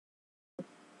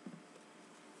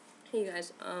Hey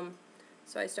guys,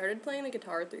 so I started playing the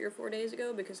guitar 3 or 4 days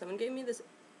ago because someone gave me this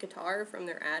guitar from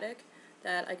their attic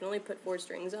that I can only put 4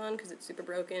 strings on because it's super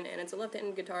broken, and it's a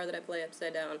left-handed guitar that I play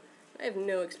upside down. I have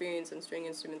no experience in string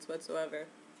instruments whatsoever,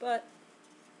 but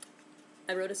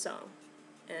I wrote a song,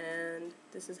 and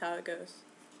this is how it goes.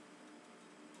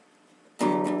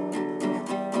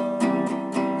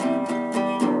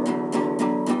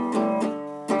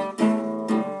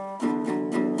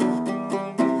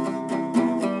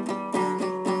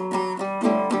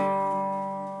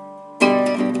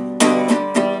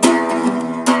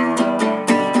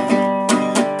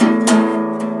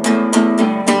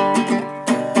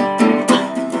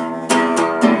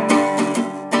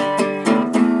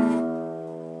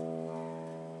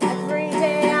 Every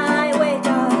day I wake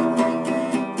up,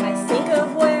 I think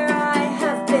of where I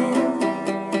have been.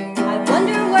 I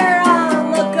wonder where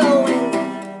I'm a-going.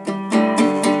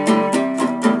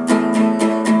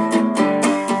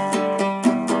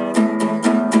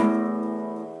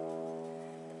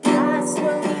 The past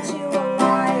will eat you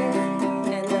alive,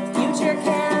 and the future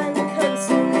can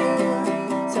consume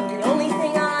you. So the only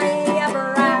thing I ever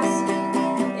ask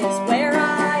is where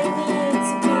I need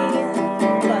to be.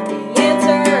 But the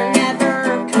answer never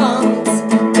comes.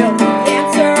 No, the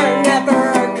answer never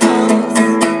comes.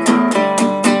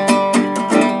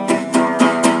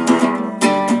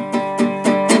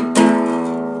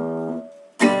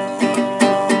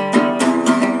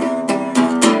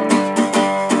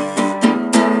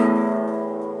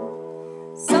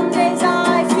 Some days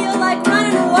I feel like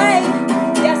running away.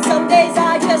 Yeah, some days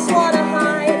I just wanna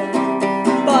hide.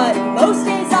 But most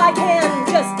days I can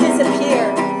just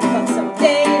disappear. But some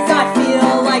days I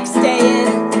feel like staying.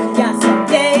 Yeah, some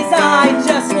days I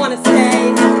just wanna stay.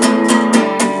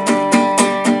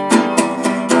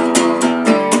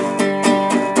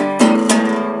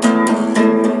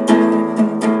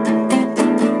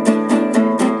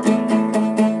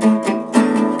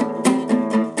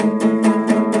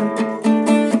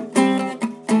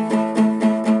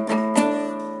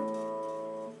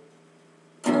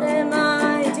 What am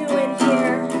I doing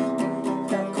here?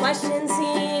 The question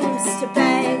seems to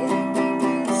beg.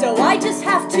 So I just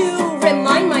have to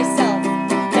remind myself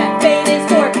that fate is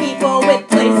for people with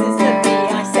places to be.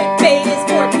 I said fate is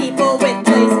for people with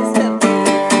places to be.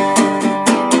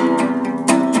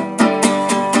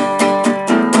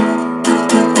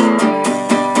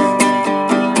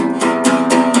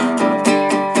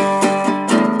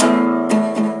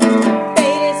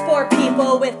 Fate is for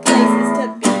people with places to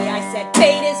be. I said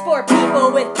fate is for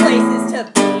people with places to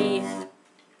be.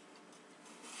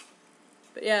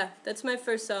 But yeah, that's my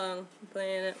first song. I'm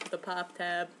playing it with a pop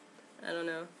tab. I don't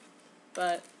know.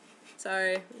 But,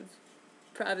 sorry, it's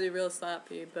probably real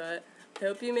sloppy, but I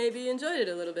hope you maybe enjoyed it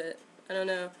a little bit. I don't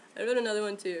know. I wrote another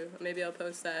one too. Maybe I'll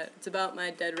post that. It's about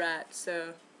my dead rat,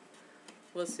 so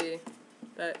we'll see.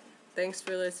 But thanks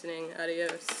for listening.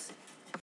 Adios.